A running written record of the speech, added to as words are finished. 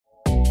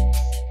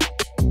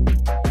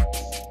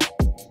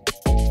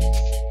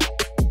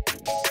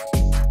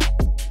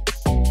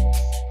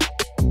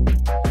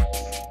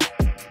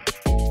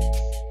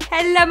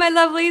again,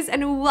 my lovelies,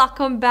 and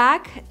welcome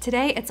back.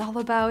 Today, it's all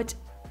about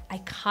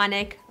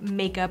iconic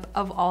makeup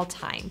of all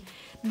time.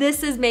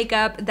 This is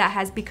makeup that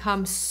has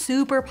become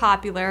super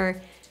popular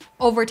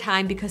over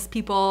time because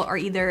people are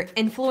either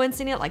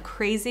influencing it like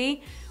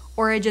crazy,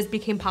 or it just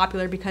became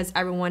popular because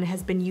everyone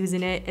has been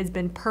using it, it's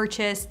been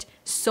purchased,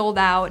 sold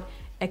out,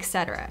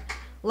 etc.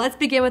 Let's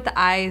begin with the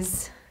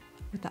eyes,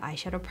 with the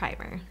eyeshadow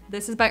primer.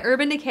 This is by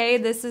Urban Decay.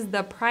 This is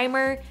the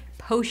Primer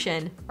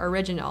Potion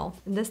Original.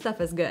 And this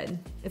stuff is good.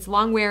 It's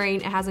long wearing,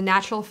 it has a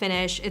natural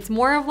finish. It's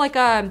more of like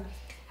a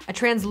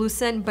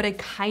translucent, but it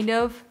kind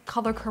of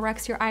color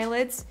corrects your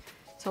eyelids.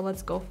 So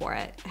let's go for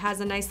it. It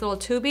has a nice little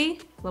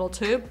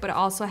tube, but it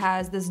also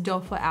has this doe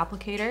foot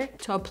applicator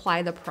to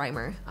apply the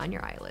primer on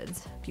your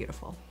eyelids.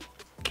 Beautiful.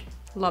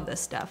 Love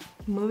this stuff.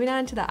 Moving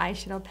on to the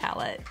eyeshadow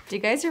palette. Do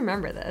you guys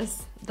remember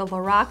this? The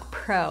Lorac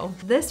Pro.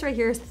 This right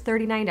here is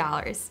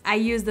 $39. I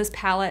use this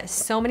palette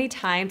so many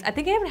times. I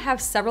think I even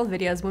have several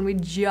videos when we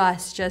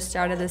just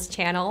started this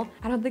channel.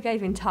 I don't think I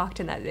even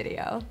talked in that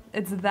video.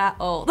 It's that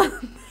old.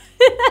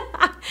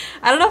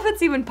 I don't know if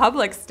it's even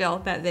public still,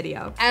 that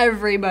video.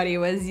 Everybody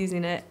was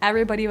using it.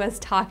 Everybody was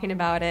talking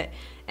about it.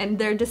 And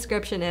their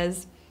description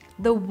is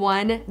the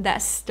one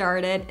that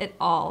started it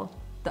all.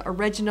 The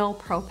original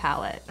Pro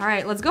palette. All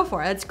right, let's go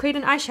for it. Let's create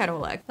an eyeshadow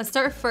look. Let's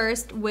start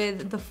first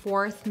with the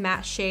 4th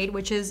matte shade,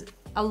 which is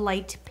a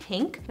light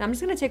pink. And I'm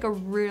just gonna take a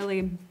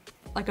really,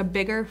 like a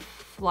bigger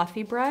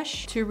fluffy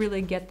brush to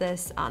really get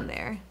this on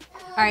there.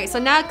 All right, so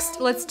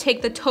next, let's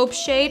take the taupe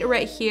shade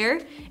right here.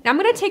 And I'm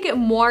gonna take it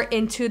more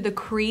into the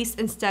crease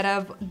instead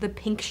of the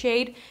pink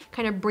shade,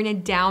 kind of bring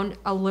it down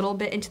a little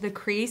bit into the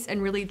crease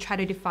and really try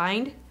to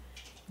define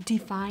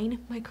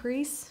my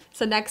crease.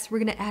 So next, we're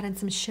gonna add in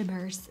some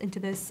shimmers into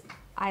this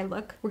eye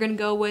look. We're gonna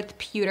go with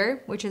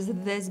Pewter, which is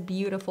this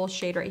beautiful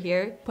shade right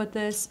here. Put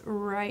this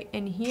right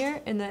in here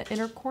in the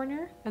inner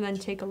corner, and then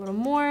take a little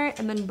more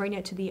and then bring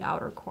it to the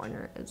outer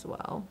corner as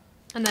well.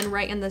 And then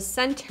right in the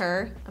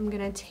center, I'm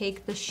gonna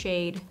take the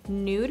shade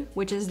Nude,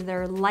 which is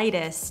their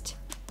lightest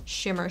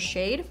shimmer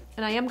shade.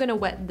 And I am gonna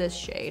wet this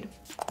shade.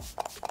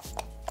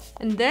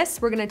 And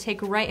this, we're gonna take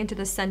right into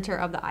the center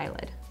of the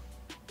eyelid.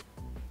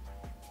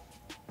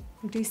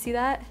 Do you see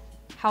that?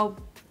 How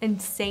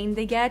insane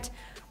they get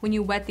when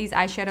you wet these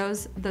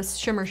eyeshadows, the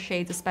shimmer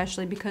shades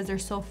especially, because they're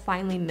so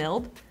finely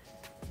milled.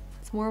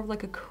 It's more of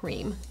like a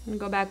cream. I'm gonna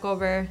go back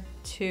over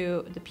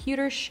to the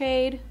Pewter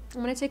shade. I'm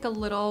gonna take a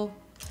little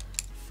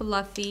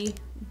fluffy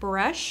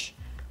brush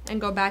and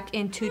go back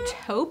into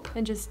taupe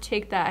and just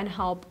take that and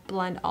help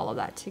blend all of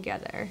that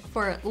together.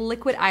 For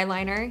liquid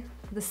eyeliner,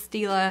 the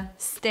Stila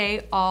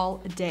Stay All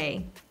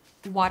Day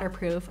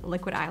waterproof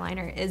liquid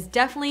eyeliner is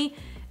definitely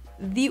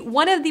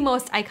one of the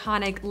most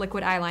iconic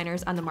liquid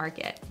eyeliners on the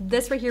market.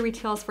 This right here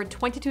retails for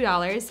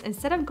 $22.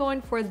 Instead of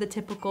going for the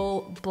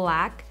typical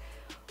black,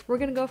 we're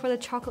gonna go for the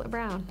chocolate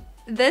brown.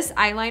 This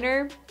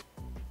eyeliner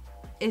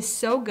is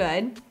so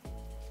good.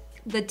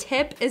 The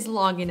tip is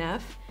long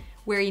enough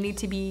where you need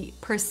to be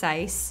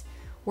precise,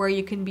 where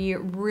you can be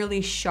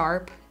really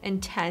sharp,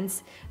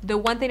 intense. The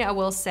one thing I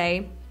will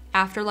say,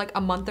 after like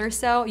a month or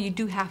so, you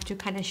do have to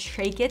kind of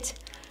shake it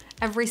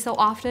every so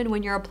often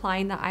when you're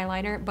applying the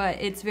eyeliner, but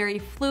it's very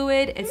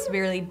fluid, it's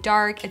really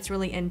dark, it's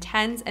really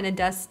intense, and it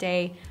does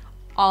stay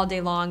all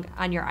day long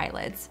on your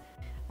eyelids.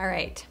 All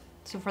right,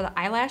 so for the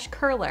eyelash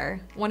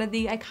curler, one of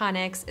the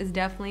iconics is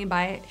definitely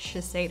by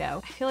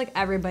Shiseido. I feel like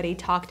everybody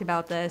talked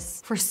about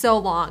this for so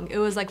long. It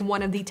was like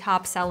one of the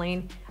top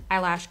selling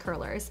eyelash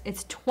curlers.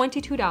 It's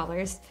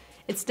 $22.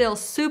 It's still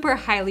super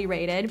highly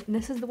rated. And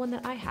this is the one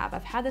that I have.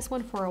 I've had this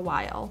one for a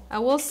while. I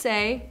will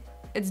say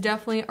it's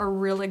definitely a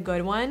really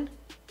good one,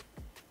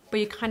 but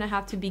you kind of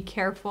have to be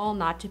careful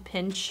not to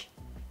pinch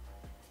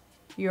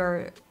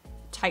your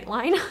tight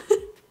line.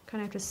 Kind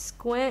of have to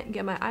squint,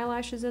 get my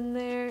eyelashes in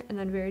there, and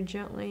then very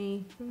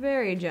gently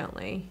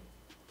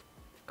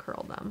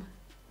curl them.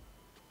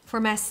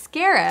 For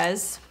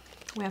mascaras,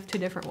 we have 2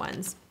 different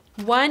ones.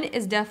 One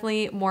is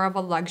definitely more of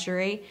a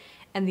luxury,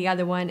 and the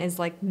other one is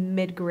like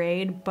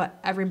mid-grade, but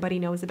everybody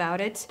knows about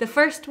it. The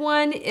first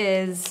one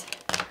is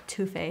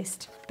Too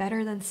Faced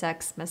Better Than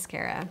Sex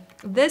mascara.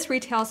 This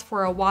retails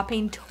for a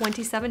whopping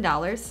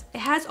 $27. It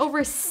has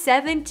over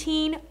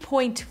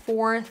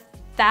 17.4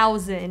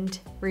 thousand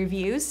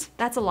reviews.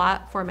 That's a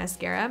lot for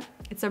mascara.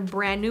 It's a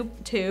brand new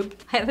tube.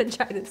 I haven't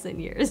tried this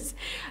in years.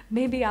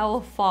 Maybe I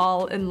will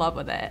fall in love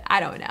with it. I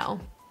don't know.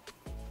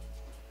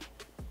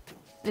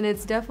 And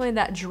it's definitely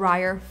that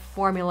drier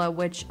formula,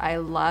 which I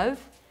love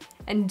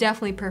and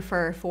definitely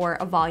prefer for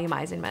a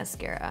volumizing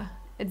mascara.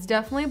 It's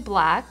definitely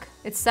black.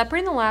 It's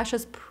separating the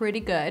lashes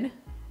pretty good.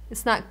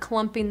 It's not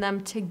clumping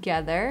them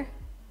together.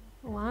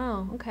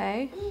 Wow,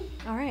 okay.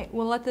 All right,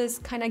 we'll let this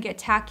kind of get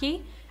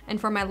tacky. And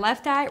for my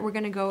left eye, we're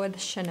gonna go with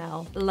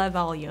Chanel Le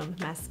Volume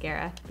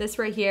mascara. This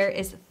right here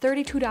is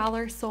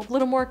 $32, so a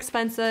little more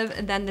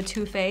expensive than the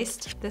Too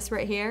Faced. This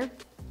right here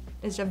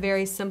is a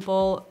very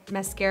simple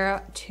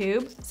mascara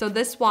tube. So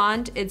this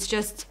wand, it's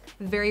just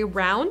very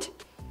round,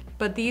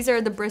 but these are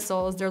the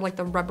bristles. They're like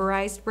the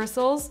rubberized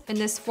bristles, and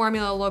this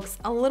formula looks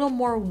a little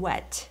more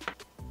wet.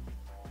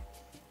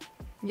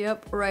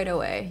 Yep, right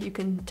away, you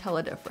can tell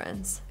a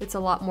difference. It's a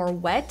lot more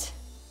wet,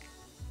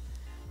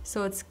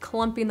 so it's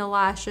clumping the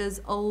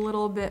lashes a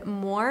little bit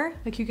more.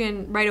 Like you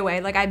can, right away,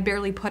 like I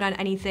barely put on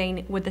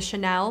anything with the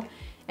Chanel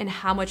and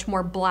how much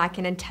more black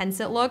and intense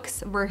it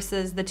looks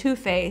versus the Too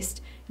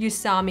Faced. You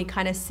saw me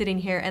kind of sitting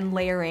here and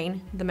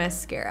layering the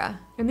mascara.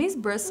 And these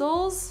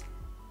bristles,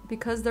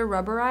 because they're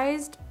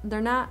rubberized,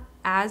 they're not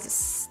as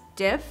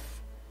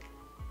stiff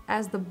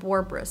as the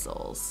boar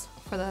bristles.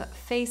 For the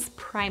face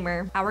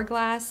primer,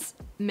 Hourglass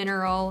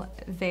Mineral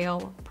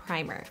Veil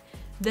Primer.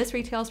 This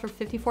retails for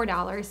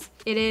 $54.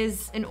 It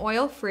is an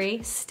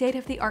oil-free,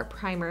 state-of-the-art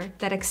primer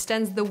that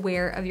extends the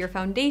wear of your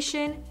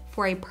foundation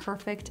for a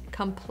perfect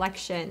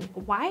complexion.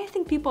 Why I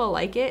think people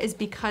like it is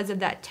because of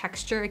that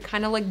texture. It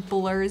kind of like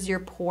blurs your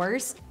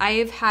pores.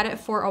 I've had it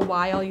for a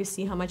while. You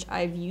see how much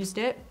I've used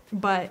it,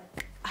 but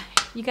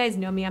you guys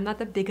know me. I'm not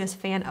the biggest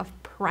fan of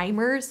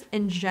primers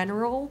in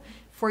general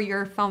for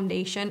your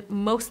foundation.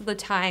 Most of the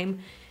time,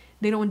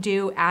 they don't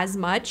do as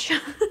much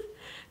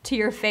to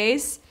your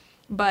face,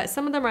 but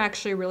some of them are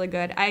actually really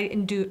good. I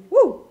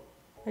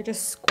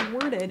just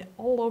squirted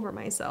all over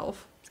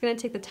myself. I'm just gonna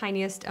take the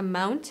tiniest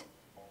amount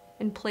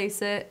and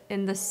place it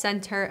in the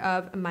center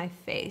of my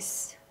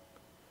face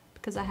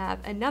because I have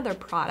another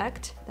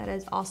product that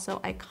is also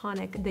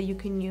iconic that you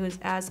can use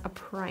as a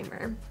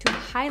primer to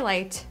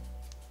highlight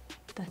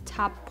the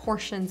top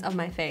portions of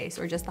my face,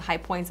 or just the high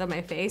points of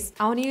my face.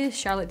 I want to use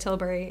Charlotte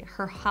Tilbury,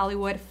 her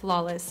Hollywood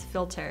Flawless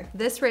Filter.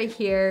 This right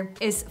here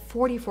is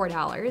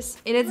 $44,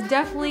 and it's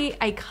definitely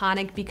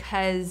iconic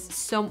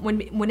because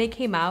when it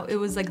came out, it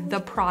was like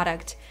the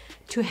product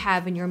to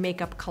have in your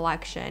makeup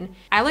collection.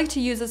 I like to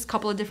use this a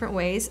couple of different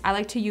ways. I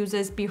like to use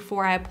this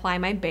before I apply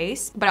my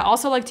base, but I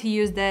also like to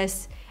use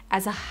this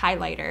as a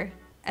highlighter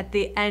at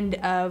the end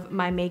of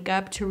my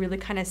makeup to really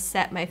kind of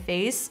set my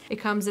face. It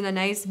comes in a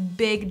nice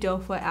big doe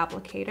foot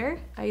applicator.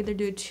 I either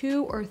do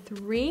 2 or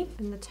 3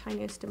 and the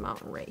tiniest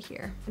amount right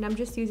here. And I'm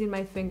just using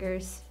my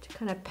fingers to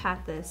kind of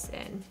pat this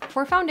in.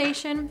 For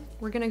foundation,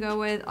 we're gonna go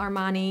with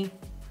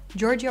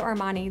Giorgio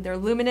Armani, their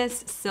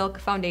Luminous Silk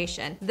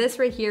Foundation. This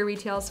right here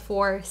retails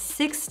for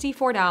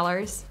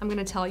 $64. I'm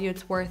gonna tell you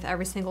it's worth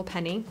every single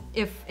penny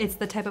if it's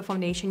the type of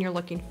foundation you're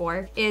looking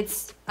for.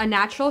 It's a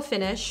natural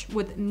finish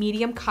with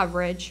medium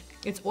coverage.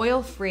 It's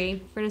oil-free.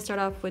 We're gonna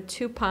start off with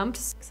 2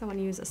 pumps because I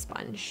wanna use a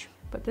sponge.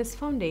 But this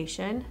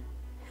foundation,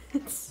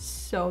 it's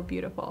so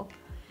beautiful.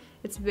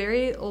 It's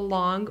very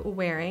long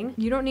wearing.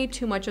 You don't need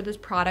too much of this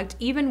product,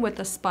 even with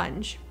a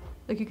sponge.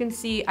 Like you can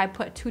see, I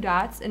put 2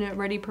 dots and it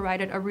already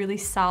provided a really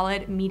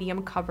solid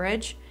medium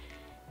coverage.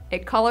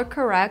 It color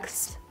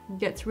corrects,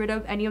 gets rid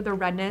of any of the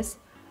redness,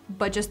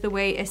 but just the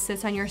way it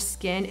sits on your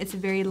skin, it's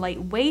very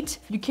lightweight.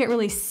 You can't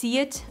really see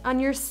it on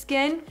your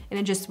skin, and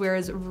it just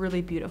wears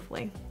really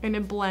beautifully. And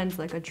it blends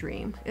like a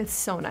dream. It's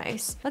so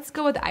nice. Let's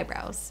go with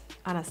eyebrows.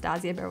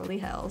 Anastasia Beverly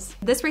Hills.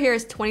 This right here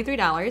is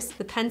 $23.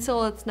 The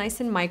pencil, it's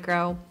nice and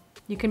micro.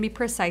 You can be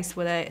precise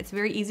with it. It's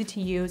very easy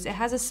to use. It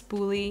has a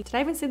spoolie. Did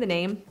I even say the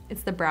name?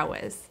 It's the Brow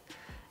Wiz.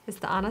 It's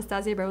the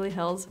Anastasia Beverly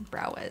Hills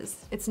Brow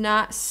Wiz. It's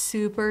not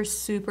super,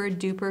 super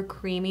duper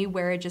creamy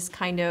where it just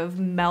kind of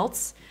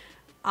melts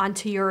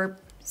onto your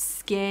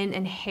skin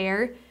and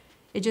hair.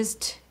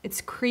 It's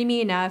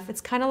creamy enough.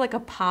 It's kind of like a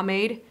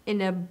pomade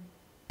in a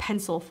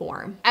pencil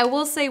form. I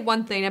will say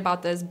one thing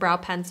about this brow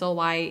pencil,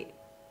 why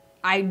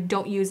I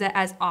don't use it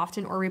as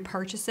often or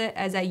repurchase it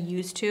as I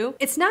used to.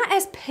 It's not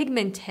as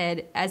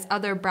pigmented as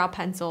other brow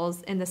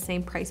pencils in the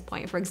same price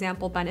point. For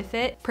example,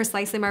 Benefit,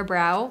 Precisely My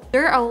Brow.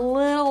 They're a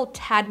little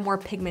tad more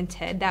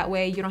pigmented. That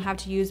way you don't have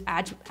to use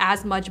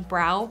as much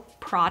brow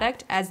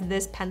product as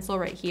this pencil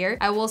right here.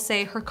 I will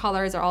say her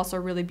colors are also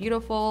really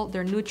beautiful.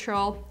 They're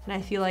neutral, and I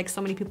feel like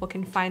so many people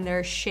can find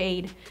their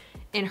shade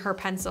in her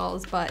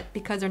pencils, but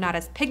because they're not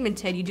as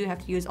pigmented, you do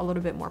have to use a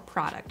little bit more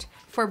product.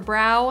 For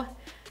brow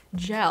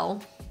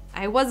gel,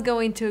 I was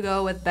going to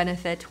go with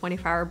Benefit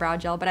 24-Hour Brow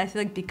Gel, but I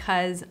feel like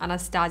because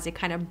Anastasia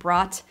kind of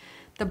brought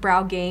the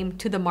brow game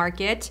to the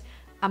market,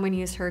 I'm gonna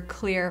use her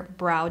Clear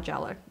Brow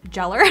Geller.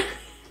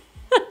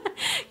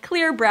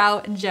 Clear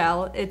Brow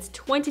Gel. It's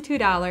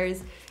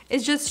 $22.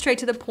 It's just straight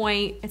to the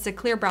point. It's a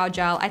clear brow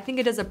gel. I think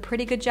it does a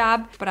pretty good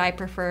job, but I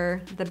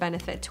prefer the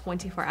Benefit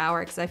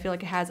 24-Hour because I feel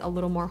like it has a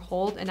little more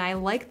hold and I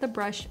like the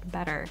brush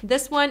better.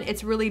 This one,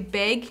 it's really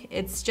big.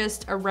 It's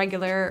just a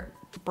regular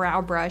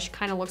brow brush,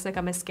 kind of looks like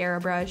a mascara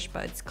brush,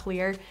 but it's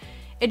clear.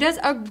 It does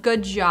a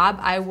good job,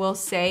 I will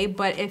say,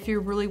 but if you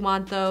really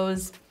want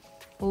those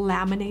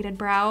laminated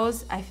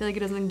brows, I feel like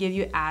it doesn't give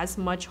you as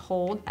much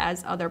hold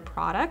as other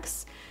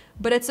products,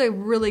 but it's a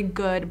really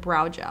good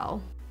brow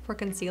gel. For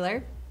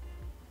concealer,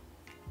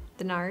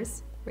 the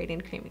NARS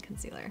Radiant Creamy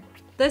Concealer.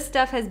 This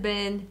stuff has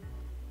been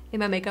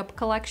in my makeup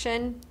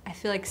collection, I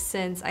feel like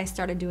since I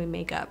started doing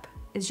makeup.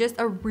 It's just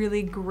a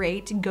really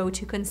great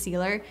go-to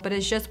concealer, but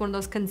it's just one of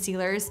those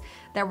concealers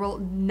that will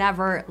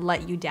never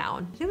let you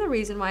down. I think the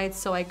reason why it's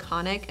so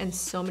iconic and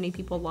so many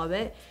people love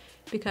it,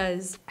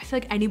 because I feel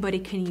like anybody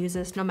can use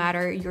this no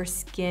matter your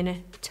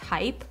skin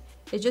type.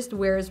 It just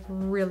wears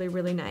really,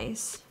 really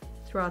nice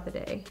throughout the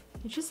day.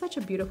 It's just such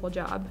a beautiful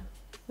job.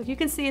 Like you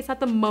can see it's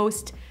not the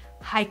most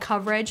high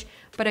coverage,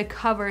 but it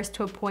covers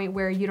to a point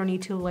where you don't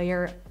need to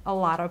layer a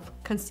lot of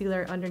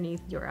concealer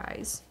underneath your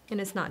eyes. And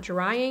it's not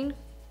drying.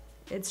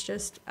 It's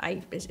just,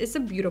 it's a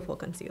beautiful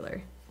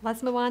concealer.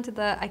 Let's move on to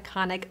the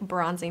iconic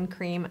bronzing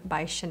cream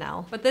by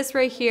Chanel. But this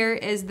right here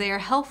is their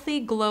Healthy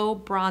Glow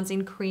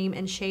Bronzing Cream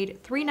in shade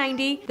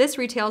 390. This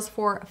retails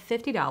for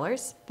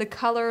 $50. The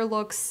color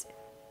looks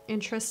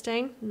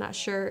interesting. I'm not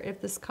sure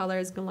if this color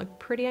is gonna look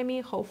pretty on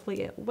me.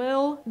 Hopefully it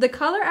will. The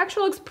color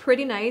actually looks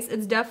pretty nice.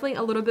 It's definitely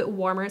a little bit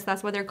warmer, so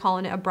that's why they're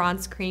calling it a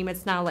bronze cream.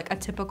 It's not like a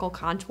typical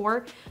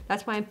contour.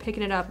 That's why I'm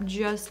picking it up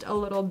just a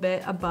little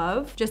bit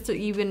above, just to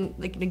even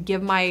like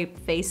give my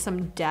face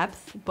some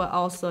depth, but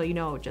also, you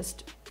know,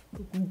 just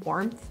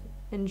warmth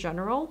in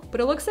general.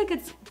 But it looks like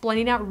it's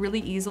blending out really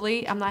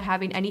easily. I'm not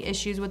having any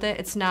issues with it.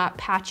 It's not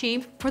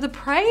patchy. For the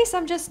price,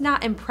 I'm just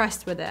not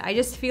impressed with it. I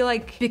just feel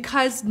like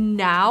because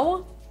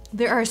now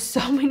there are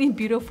so many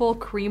beautiful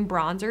cream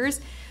bronzers.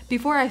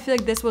 Before, I feel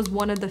like this was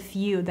one of the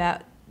few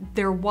that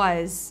there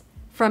was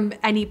from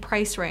any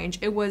price range.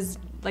 It was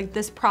like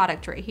this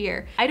product right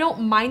here. I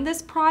don't mind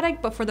this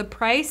product, but for the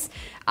price,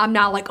 I'm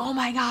not like, oh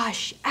my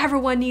gosh,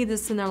 everyone needs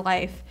this in their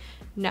life.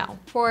 No.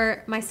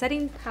 For my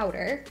setting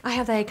powder, I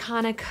have the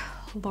iconic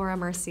Laura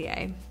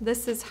Mercier.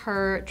 This is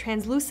her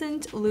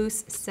translucent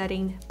loose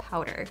setting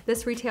powder.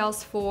 This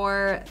retails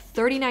for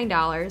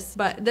 $39,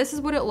 but this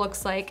is what it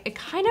looks like. It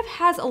kind of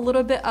has a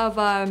little bit of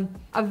a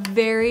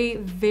very,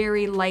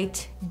 very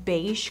light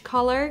beige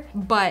color,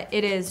 but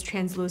it is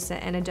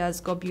translucent and it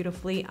does go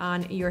beautifully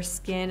on your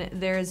skin.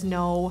 There's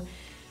no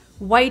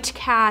white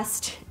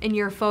cast in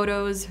your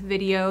photos,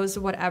 videos,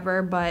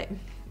 whatever, but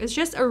it's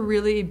just a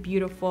really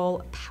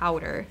beautiful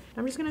powder.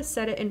 I'm just gonna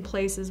set it in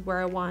places where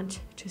I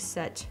want to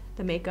set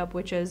the makeup,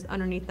 which is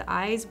underneath the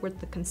eyes with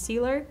the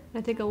concealer. And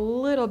I think a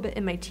little bit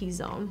in my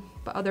T-zone,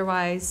 but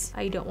otherwise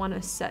I don't wanna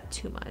set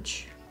too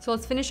much. So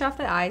let's finish off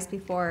the eyes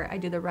before I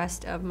do the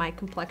rest of my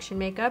complexion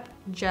makeup.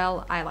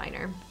 Gel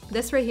eyeliner.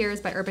 This right here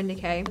is by Urban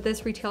Decay.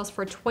 This retails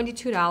for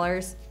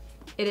 $22.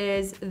 It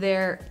is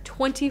their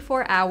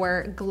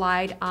 24-hour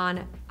Glide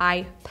On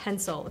Eye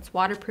Pencil. It's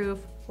waterproof,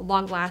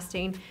 long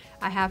lasting.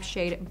 I have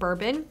shade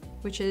Bourbon,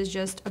 which is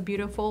just a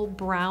beautiful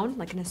brown,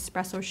 like an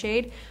espresso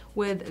shade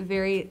with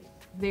very,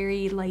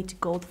 very light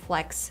gold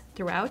flecks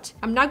throughout.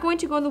 I'm not going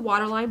to go on the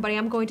waterline, but I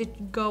am going to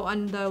go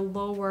on the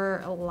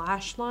lower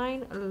lash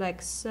line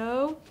like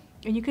so.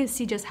 And you can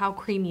see just how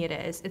creamy it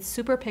is. It's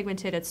super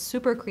pigmented, it's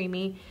super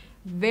creamy,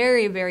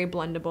 very, very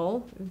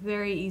blendable,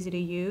 very easy to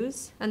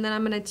use. And then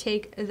I'm gonna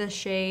take the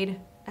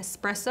shade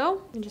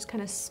Espresso and just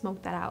kind of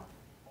smoke that out.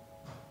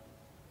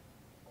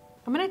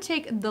 I'm gonna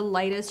take the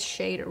lightest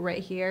shade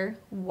right here,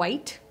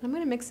 white. I'm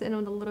gonna mix it in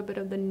with a little bit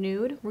of the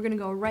nude. We're gonna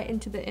go right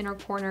into the inner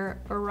corner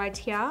right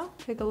here.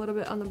 Take a little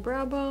bit on the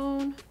brow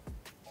bone.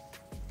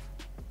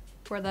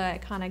 For the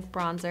iconic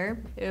bronzer,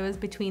 it was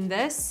between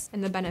this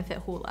and the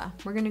Benefit Hoola.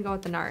 We're gonna go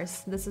with the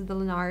NARS. This is the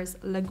NARS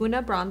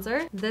Laguna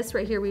bronzer. This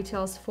right here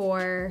retails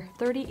for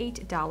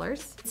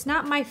 $38. It's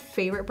not my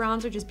favorite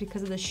bronzer just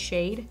because of the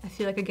shade. I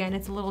feel like, again,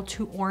 it's a little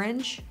too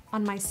orange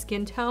on my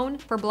skin tone.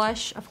 For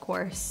blush, of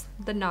course,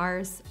 the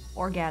NARS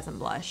Orgasm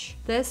Blush.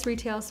 This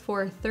retails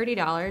for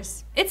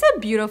 $30. It's a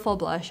beautiful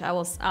blush, I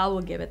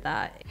will give it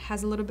that. It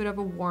has a little bit of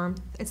a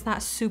warmth. It's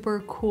not super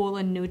cool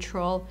and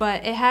neutral,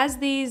 but it has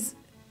these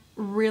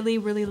really,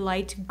 really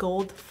light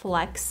gold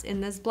flecks in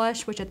this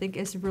blush, which I think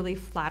is really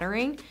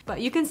flattering.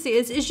 But you can see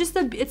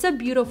it's a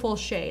beautiful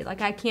shade.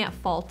 Like, I can't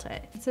fault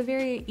it. It's a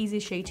very easy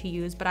shade to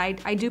use, but I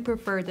do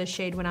prefer this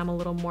shade when I'm a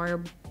little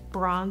more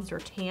bronzed or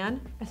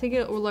tan. I think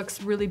it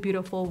looks really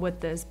beautiful with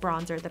this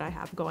bronzer that I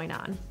have going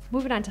on.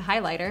 Moving on to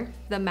highlighter,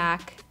 the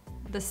MAC,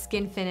 the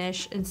Skin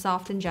Finish in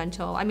Soft and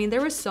Gentle. I mean,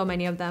 there were so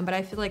many of them, but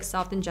I feel like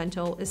Soft and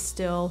Gentle is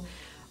still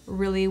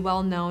really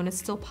well known. It's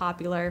still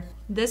popular.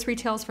 This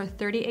retails for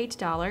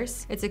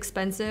 $38. It's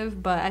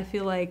expensive, but I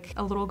feel like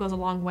a little goes a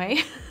long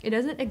way. It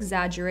doesn't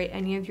exaggerate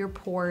any of your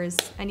pores,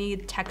 any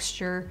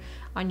texture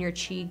on your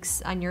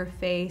cheeks, on your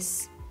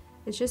face.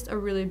 It's just a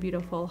really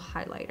beautiful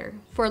highlighter.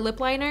 For lip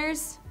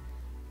liners,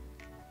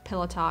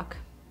 Pillow Talk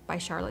by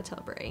Charlotte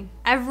Tilbury.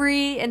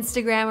 Every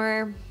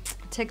Instagrammer,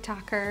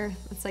 TikToker,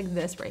 it's like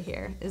this right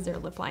here is their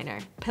lip liner.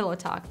 Pillow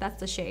Talk, that's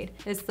the shade.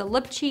 It's the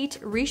Lip Cheat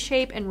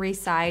Reshape and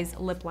Resize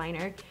lip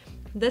liner.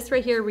 This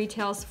right here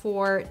retails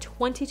for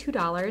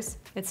 $22.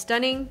 It's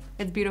stunning,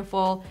 it's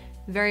beautiful,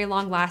 very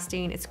long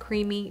lasting, it's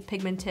creamy,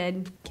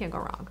 pigmented, can't go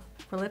wrong.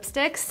 For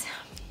lipsticks,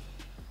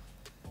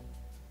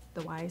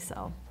 the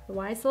YSL. The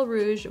YSL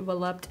Rouge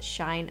Volupte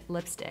Shine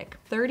Lipstick.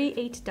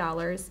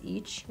 $38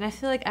 each. And I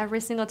feel like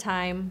every single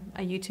time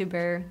a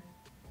YouTuber,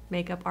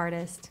 makeup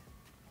artist,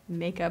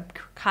 makeup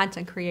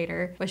content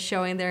creator was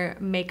showing their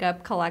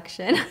makeup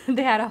collection,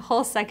 they had a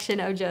whole section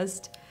of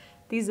just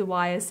these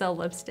YSL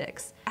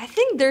lipsticks. I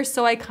think they're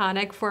so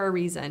iconic for a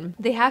reason.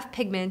 They have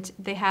pigment,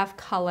 they have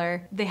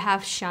color, they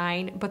have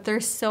shine, but they're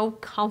so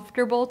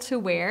comfortable to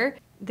wear.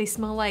 They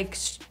smell like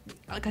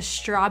a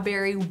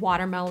strawberry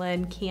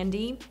watermelon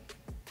candy.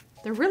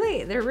 They're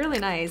really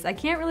nice. I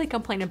can't really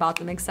complain about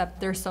them except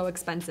they're so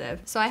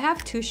expensive. So I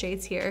have 2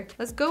 shades here.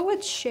 Let's go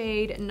with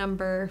shade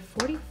number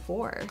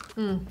 44.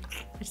 I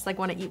just like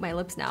want to eat my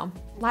lips now.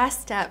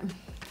 Last step,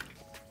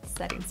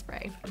 setting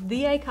spray.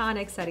 The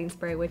iconic setting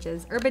spray, which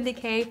is Urban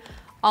Decay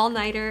All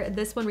Nighter.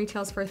 This one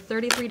retails for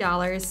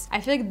 $33. I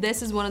feel like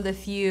this is one of the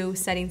few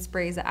setting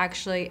sprays that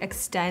actually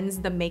extends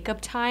the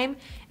makeup time,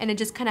 and it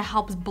just kind of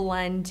helps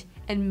blend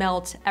and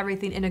melt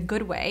everything in a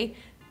good way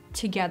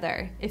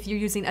together. If you're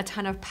using a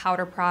ton of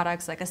powder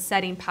products, like a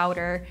setting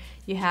powder,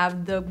 you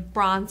have the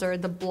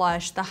bronzer, the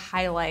blush, the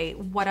highlight,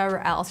 whatever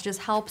else, just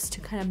helps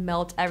to kind of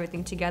melt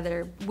everything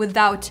together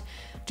without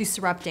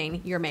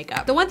disrupting your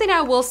makeup. The one thing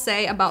I will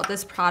say about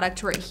this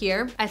product right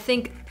here, I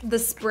think the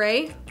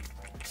spray,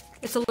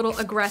 it's a little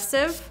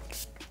aggressive.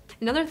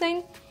 Another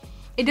thing,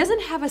 it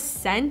doesn't have a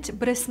scent,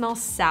 but it smells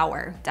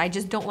sour. I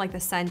just don't like the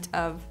scent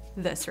of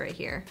this right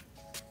here.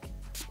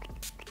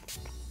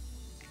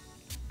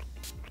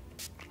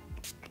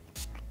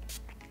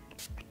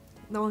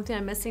 The only thing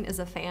I'm missing is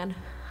a fan.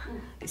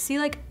 You see,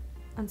 like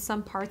on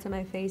some parts of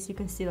my face, you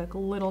can see like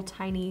little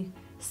tiny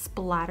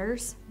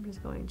splatters. I'm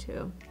just going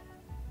to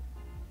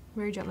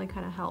very gently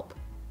kind of help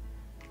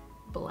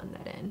blend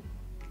that in.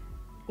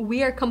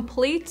 We are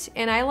complete,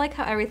 and I like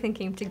how everything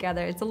came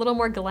together. It's a little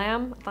more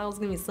glam. I thought it was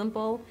gonna be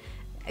simple.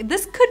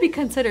 This could be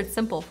considered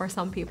simple for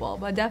some people,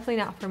 but definitely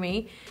not for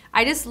me.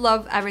 I just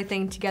love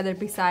everything together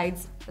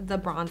besides the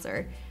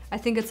bronzer. I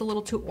think it's a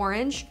little too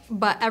orange,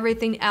 but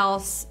everything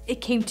else, it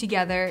came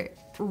together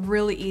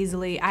really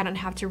easily. I don't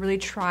have to really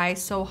try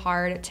so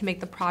hard to make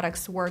the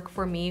products work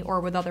for me or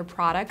with other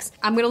products.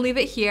 I'm gonna leave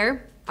it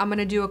here. I'm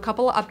gonna do a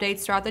couple of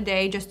updates throughout the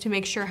day just to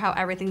make sure how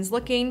everything's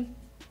looking,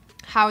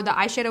 how the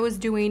eyeshadow is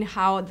doing,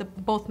 how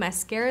both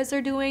mascaras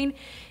are doing,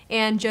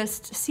 and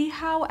just see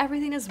how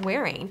everything is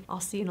wearing. I'll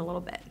see you in a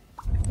little bit.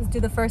 Let's do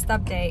the first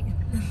update.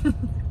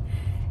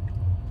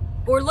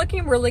 We're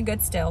looking really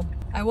good still.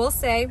 I will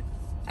say,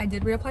 I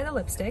did reapply the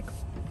lipstick.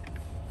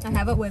 I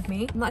have it with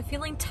me. I'm not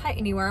feeling tight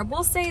anywhere. I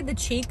will say the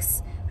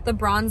cheeks, the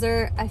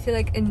bronzer, I feel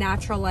like in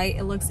natural light,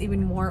 it looks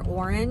even more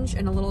orange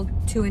and a little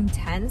too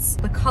intense.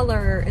 The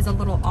color is a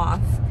little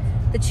off.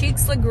 The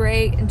cheeks look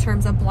great in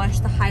terms of blush,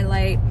 the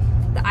highlight.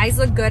 The eyes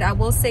look good. I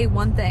will say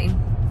one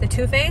thing. The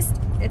Too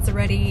Faced, it's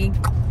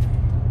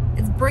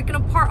breaking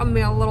apart on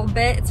me a little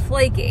bit. It's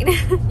flaking.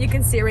 You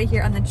can see it right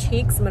here on the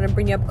cheeks. I'm gonna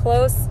bring you up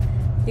close.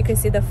 You can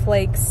see the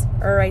flakes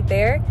are right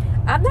there.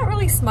 I'm not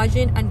really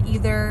smudging on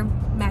either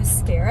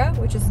mascara,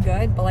 which is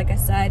good, but like I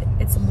said,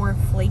 it's more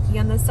flaky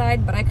on this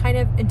side, but I kind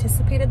of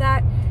anticipated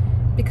that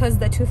because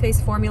the Too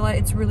Faced formula,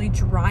 it's really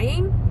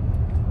drying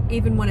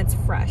even when it's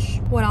fresh.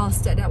 What else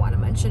did I want to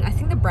mention? I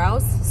think the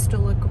brows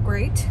still look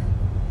great.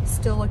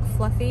 Still look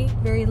fluffy,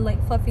 very light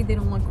fluffy. They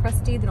don't look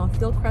crusty, they don't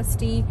feel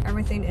crusty.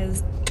 Everything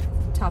is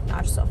top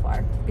notch so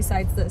far,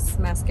 besides this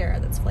mascara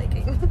that's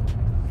flaking.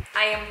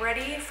 I am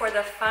ready for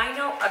the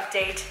final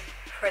update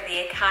for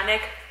the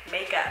iconic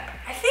makeup.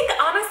 I think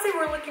honestly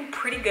we're looking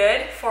pretty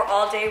good for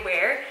all day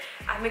wear.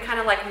 I've been kind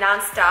of like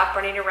non-stop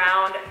running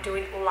around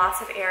doing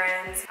lots of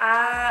errands.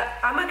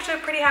 I'm actually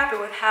pretty happy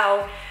with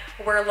how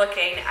we're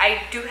looking.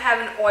 I do have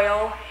an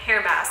oil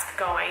hair mask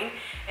going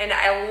and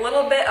a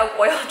little bit of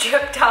oil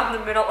drip down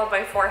the middle of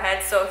my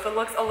forehead, so if it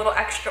looks a little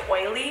extra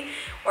oily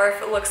or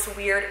if it looks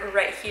weird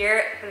right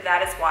here,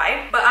 that is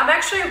why. But I'm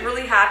actually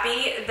really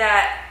happy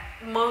that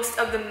most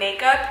of the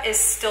makeup is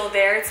still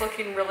there. It's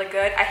looking really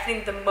good. I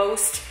think the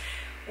most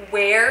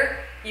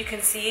wear you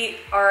can see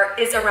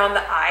is around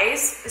the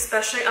eyes,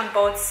 especially on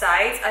both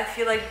sides. I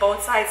feel like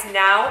both sides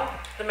now,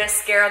 the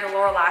mascara, the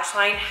lower lash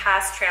line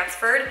has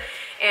transferred,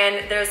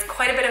 and there's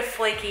quite a bit of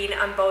flaking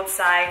on both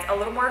sides. A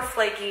little more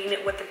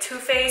flaking with the Too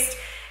Faced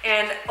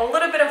and a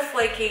little bit of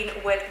flaking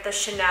with the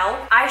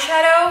Chanel.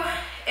 Eyeshadow,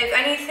 if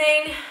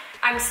anything,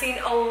 I'm seeing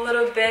a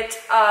little bit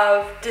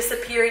of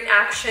disappearing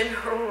action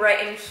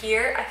right in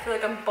here. I feel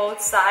like on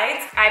both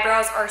sides.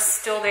 Eyebrows are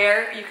still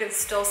there. You can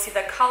still see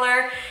the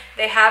color.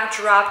 They have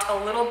dropped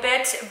a little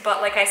bit,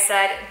 but like I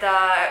said,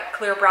 the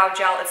clear brow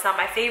gel, it's not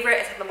my favorite.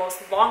 It's the most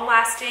long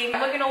lasting.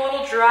 I'm looking a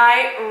little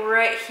dry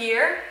right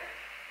here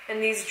in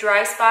these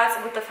dry spots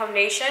with the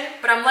foundation,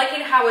 but I'm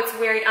liking how it's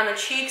wearing on the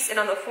cheeks and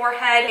on the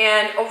forehead.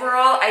 And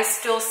overall, I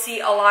still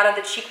see a lot of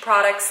the cheek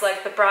products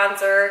like the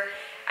bronzer,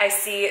 I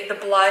see the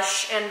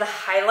blush and the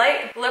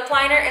highlight. Lip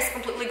liner is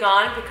completely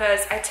gone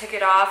because I took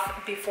it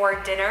off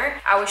before dinner.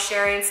 I was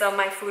sharing some of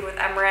my food with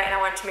Emmerich and I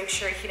wanted to make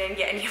sure he didn't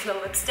get any of the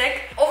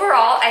lipstick.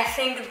 Overall, I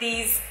think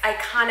these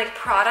iconic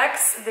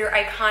products, they're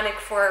iconic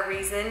for a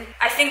reason.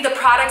 I think the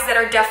products that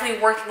are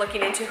definitely worth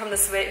looking into from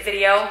this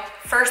video,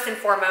 first and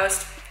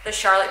foremost, the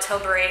Charlotte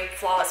Tilbury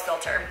Flawless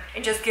Filter.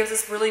 It just gives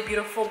this really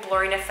beautiful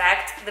blurring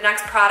effect. The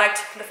next product,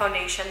 the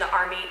foundation, the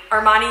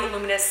Armani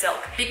Luminous Silk.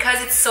 Because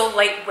it's so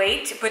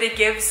lightweight, but it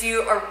gives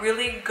you a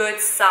really good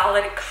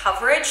solid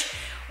coverage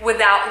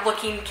without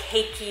looking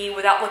cakey,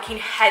 without looking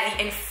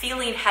heavy and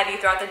feeling heavy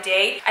throughout the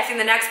day. I think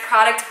the next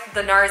product,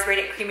 the NARS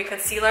Radiant Creamy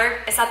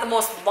Concealer, it's not the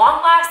most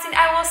long lasting,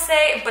 I will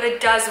say, but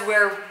it does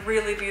wear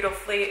really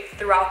beautifully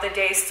throughout the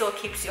day, still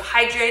keeps you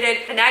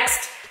hydrated. The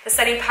next, The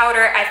setting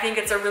powder, I think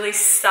it's a really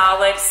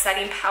solid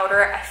setting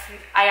powder.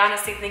 I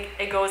honestly think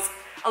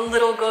a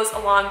little goes a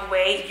long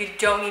way. You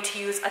don't need to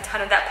use a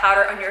ton of that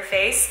powder on your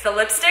face. The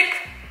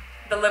lipstick,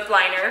 the lip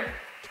liner,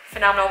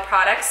 phenomenal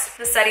products.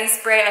 The setting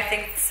spray, I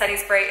think the setting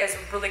spray is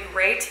really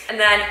great. And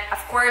then, of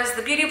course,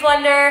 the beauty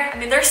blender. I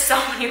mean, there's so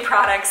many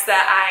products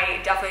that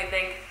I definitely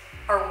think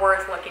are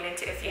worth looking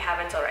into if you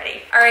haven't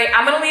already. All right,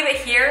 I'm gonna leave it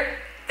here.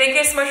 Thank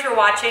you so much for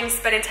watching,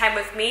 spending time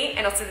with me,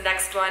 and I'll see the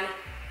next one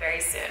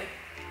very soon.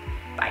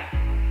 Bye.